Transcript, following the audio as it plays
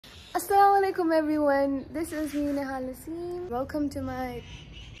Assalamualaikum everyone, this is me Nehaal Naseem. Welcome to my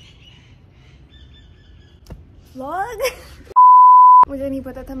vlog. मुझे नहीं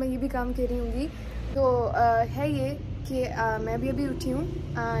पता था मैं ये भी काम कर रही होंगी। तो है ये कि मैं अभी उठी हूँ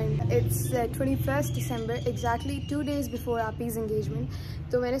and it's 21 December exactly 2 days before आपीज़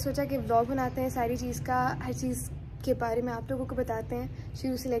engagement. तो मैंने सोचा कि व्लॉग बनाते हैं सारी चीज़ का, हर चीज़ के बारे में आप लोगों को बताते हैं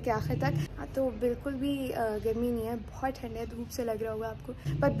शुरू से लेके आखिर तक। तो बिल्कुल भी गर्मी नहीं है, बहुत ठंड है, धूप से लग रहा होगा आपको।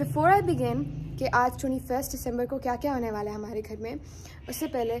 बट बिफोर आई बिगिन कि आज 21 दिसंबर को क्या क्या होने वाला है हमारे घर में, उससे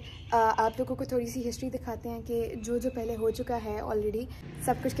पहले आप लोगों को थोड़ी सी हिस्ट्री दिखाते हैं कि जो पहले हो चुका है ऑलरेडी,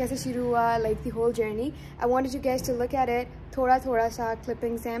 सब कुछ कैसे शुरू हुआ, like the whole journey. I wanted you guys to look at it, थोड़ा सा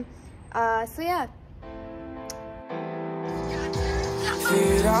क्लिपिंग्स हैं। सो या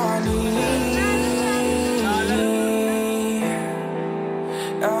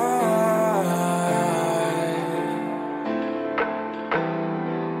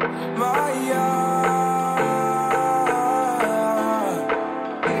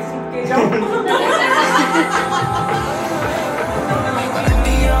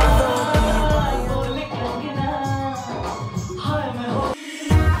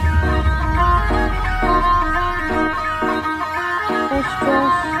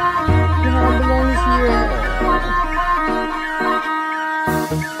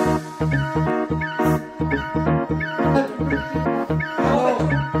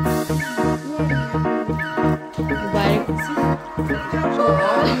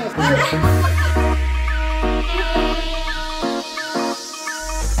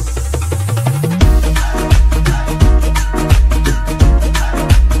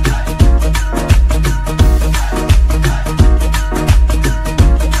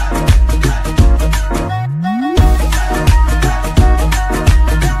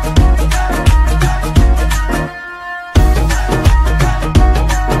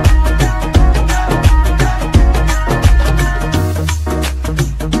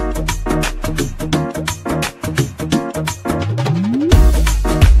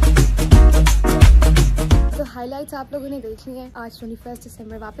हाइलाइट्स आप लोगों ने देख ली हैं। आज 21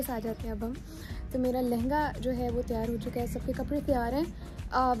 दिसंबर वापस आ जाते हैं अब हम। तो मेरा लहंगा जो है वो तैयार हो चुका है, सबके कपड़े तैयार हैं,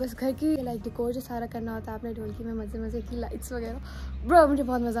 बस घर की लाइक डेकोर जो सारा करना होता है आपने ढोलकी में मज़े की लाइट्स वगैरह। ब्रो मुझे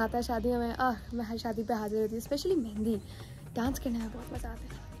बहुत मज़ा आता है शादियों में, मैं हर शादी पे हाजिर होती हूँ, स्पेशली मेहंदी डांस करने में बहुत मज़ा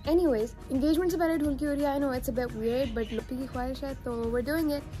आता है। एनीवेज, एंगेजमेंट से पहले ढोलकी हो रही है। I know it's a bit weird but लुपी की ख्वाहिश है तो we are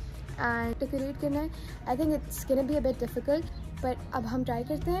doing it and decorate करना है। I think it's gonna be a bit difficult but अब हम ट्राई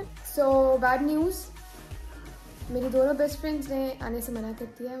करते हैं। सो बैड न्यूज़, मेरी दोनों बेस्ट फ्रेंड्स ने आने से मना कर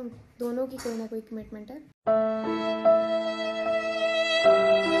दिया है, दोनों की कोई ना कोई कमिटमेंट है।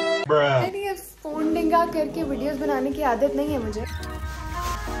 ये फोन डिंगा करके वीडियोस बनाने की आदत नहीं है मुझे।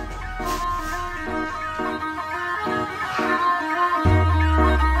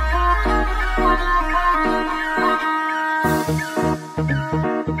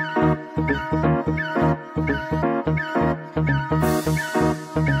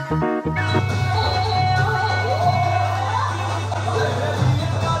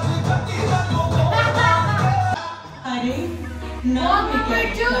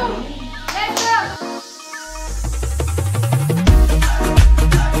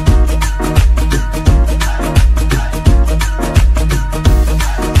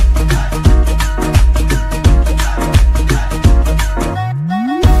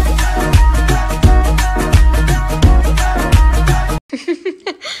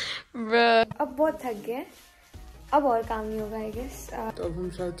 अब बहुत थक गए, अब और काम नहीं होगा आई गेस। तो अब हम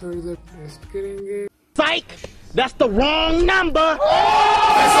शायद थोड़ी देर रेस्ट करेंगे। Psych! That's the wrong number!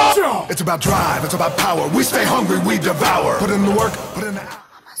 It's about drive, it's about power. We stay hungry, we devour. Put in the work, put in the...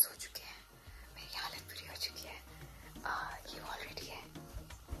 मामा सो चुके हैं, मेरी हालत बुरी हो चुकी है। ये ऑलरेडी है,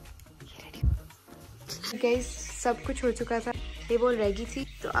 ये रेडी। गाइस सब कुछ हो चुका था, ये बोल रहेगी थी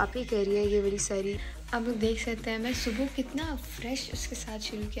तो आप ही कर रही है ये बड़ी सारी। आप लोग देख सकते हैं मैं सुबह कितना फ्रेश उसके साथ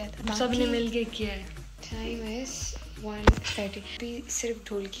शुरू किया था, सबने मिलके किया है। Time is 1:30। अभी सिर्फ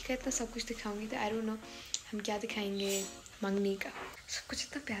ढोलकी का इतना सब कुछ दिखाऊंगी तो आई डोंट नो हम क्या दिखाएंगे। मंगनी का सब कुछ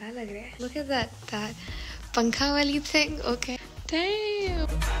इतना प्यारा लग रहा है। Look at that पंखा वाली thing. Okay damn.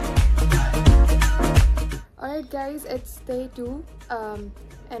 Alright guys, it's day 2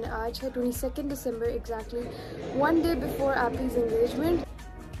 and आज है 22 दिसंबर एग्जैक्टली 1 day before आपीज़ इंगेजमेंट।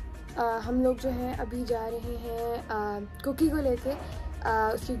 हम लोग जो हैं अभी जा रहे हैं कुकी को लेके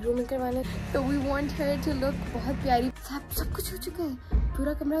उसकी ग्रूमिंग करवाने। तो we want her to look बहुत प्यारी। सब कुछ हो चुका है,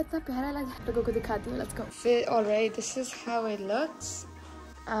 पूरा कमरा इतना प्यारा लगा है। लोगों को दिखाती हूँ, लेट्स गो। फिर alright, this is how it looks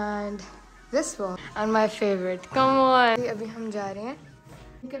and this one and my favourite. Come on, अभी हम जा रहे हैं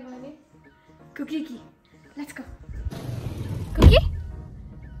करवाने कुकी की। Let's go. कुकी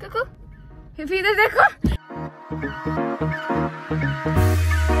देखो फिर इधर देखो।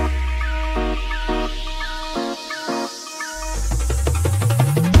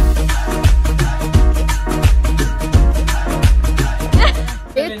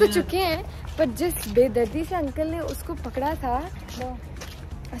 देख तो चुके हैं, पर जिस बेदर्दी से अंकल ने उसको पकड़ा था,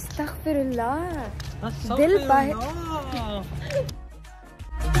 अस्तगफिरुल्लाह, दिल बाहर।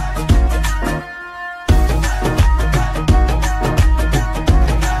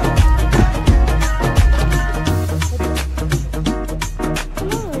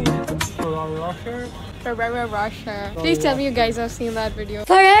 Russia. Please tell me you guys have seen that video.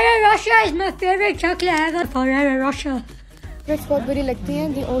 Ferrero Rocher is my favorite chocolate ever. Ferrero Rocher. Chocolates बहुत बुरी लगती हैं.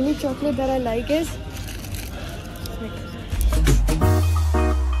 The only chocolate that I like is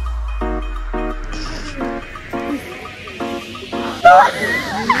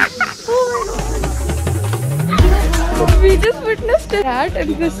we just witnessed that in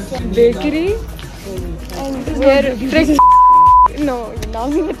this bakery and we're drinking. No, नाम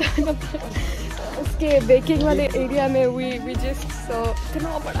नहीं बताना. उसके baking वाले area में we just saw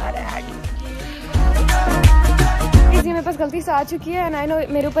इतना बड़ा रैग. इसी मेरे पास गलती से आ चुकी है and I know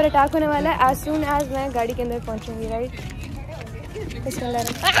मेरे ऊपर अटैक होने वाला है as soon as मैं गाड़ी के अंदर पहुंचूंगी, राइट? ये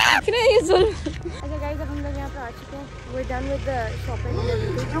जुल्म. अच्छा गाइस, अब हम लोग यहाँ पे आ चुके हैं. We're done with the shopping.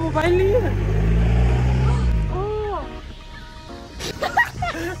 Mobile नहीं है.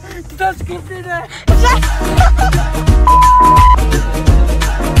 कितना स्क्रिप्टेड है.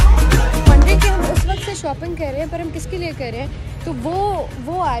 कि हम उस वक्त से शॉपिंग कर रहे हैं, पर हम किसके लिए कर रहे हैं? तो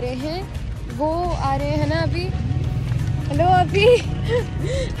वो आ रहे हैं ना अभी. हेलो अभी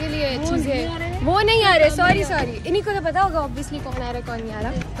के लिए चीज़ें वो नहीं आ रहे. सॉरी इन्हीं को तो पता होगा ऑब्वियसली कौन आ रहा है कौन नहीं आ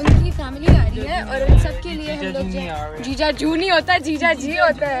रहा. उनकी फैमिली आ रही है और उन सब के लिए हम लोग जीजा जू नहीं होता, जीजा जी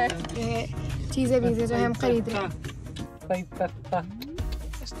होता है. चीज़ें वीज़ें जो हम खरीद रहे हैं.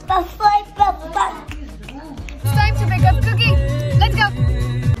 It's time to pick up cookie. Let's go.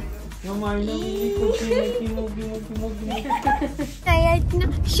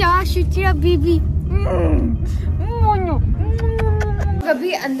 बीबी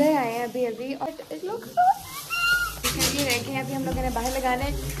अभी अंदर आए हैं अभी और लोग रह गए हैं. अभी हम लोगों ने बाहर लगाने.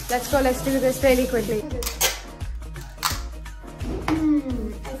 Let's do this really quickly.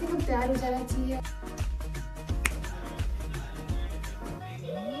 ऐसे कुछ तैयार हो जाना चाहिए.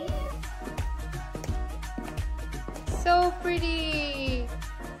 So pretty.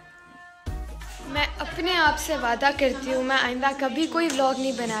 मैं अपने आप से वादा करती हूँ मैं आइंदा कभी कोई व्लॉग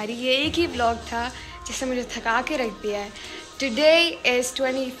नहीं बना रही. ये एक ही व्लॉग था जिसने मुझे थका के रख दिया है. Today is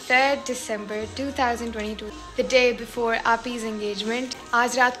 23rd December 2022, the day before Api's engagement.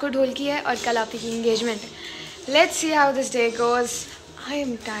 आज रात को ढोल की है और कल आपी की engagement. Let's see how this day goes. I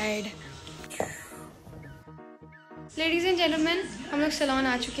am tired. Ladies and gentlemen, हम लोग सैलून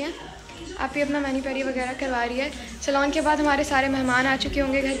आ चुके हैं. आप ही अपना मैनी पेरी वगैरह करवा रही है. सैलून के बाद हमारे सारे मेहमान आ चुके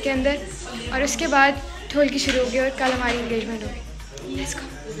होंगे घर के अंदर और उसके बाद ढोल की शुरू होगी और कल हमारी इंगेजमेंट होगी. Let's go.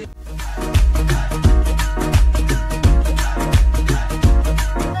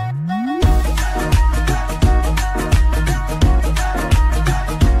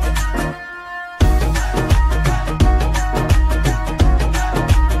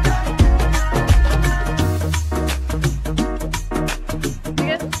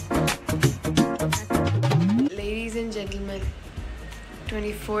 Ladies and gentlemen,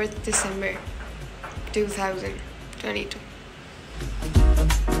 24th December 2022.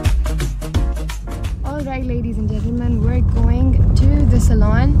 Alright ladies and gentlemen, we're going to the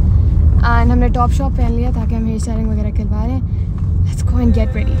salon and हमने टॉप शॉप पहन लिया ताकि हम हेयर स्टाइलिंग वगैरह करवा रहे हैं. Let's go and get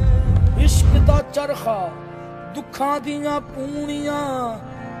ready. इश्क दा चरखा दुखां दियां पूनियां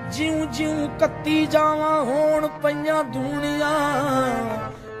जिਉਂ जिਉਂ कत्ती जावां होण पईयां दूनियां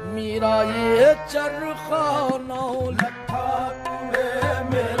मेरा ये चरखा 9 लखा कुड़े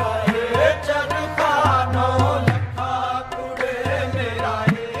मेरा ये चरखा 9 लखा कुड़े मेरा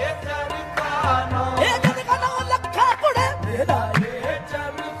ये चरखा 9 लखा कुड़े मेरा ये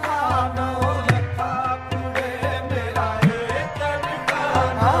चरखा 9 लखा कुड़े मेरा ये चरखा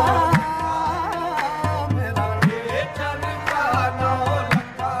मेरा ये चरखा 9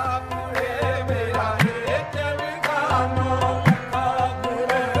 लखा कुड़े मेरा ये चरखा 9 लखा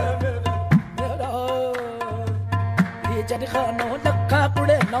कुड़े मेरा ये चरखा 9 लखा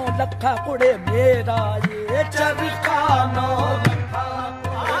कुड़े 9 लखा कुड़े मेरा ये चरखा 9 लखा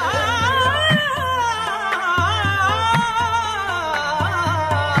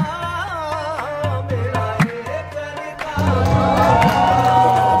मेरा ये चरखा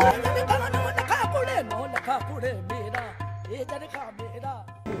 9 लखा कुड़े 9 लखा कुड़े मेरा ये चरखा मेरा.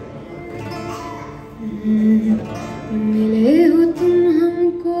 मिले हो तुम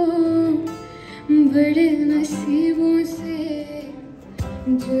हमको बड़े नसीबों से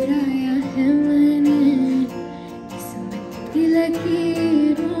जुड़ाया है मैंने किस्मत की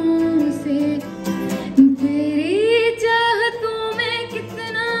लकीरों से। तेरी चाहतों में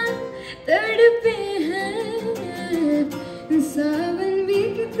कितना तड़पे हैं, सावन भी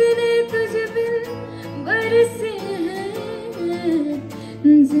कितने तुझ बिन बरसे हैं।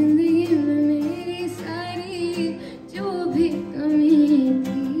 जिंदगी में मेरी सारी जो भी कमी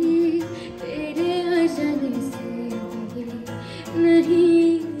थी, तेरे आ जाने से भी नहीं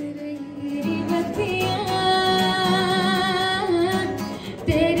रही बतियाँ।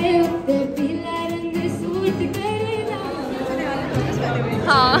 तेरे ऊपर पीला रंग सूट करेगा।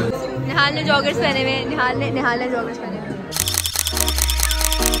 हाँ, निहाल ने जॉगर्स पहने हुए, निहाल ने जॉगर्स पहने हुए।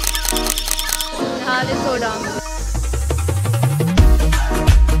 निहाल ने सोडा।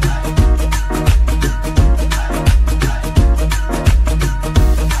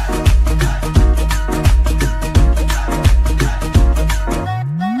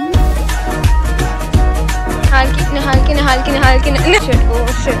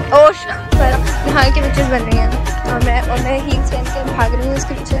 निहाल की पिक्चर्स बन रही हैं और मैं हील्स पहन के भाग रही हूँ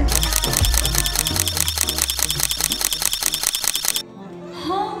उसके पीछे।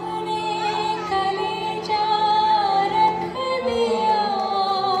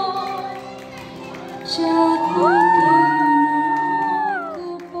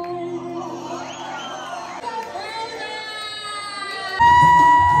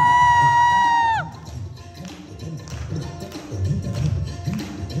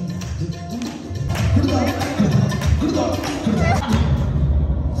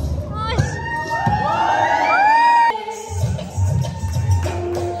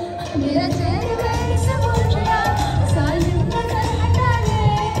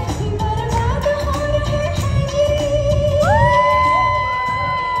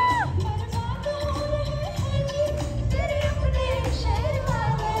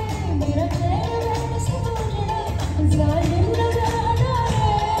 Zara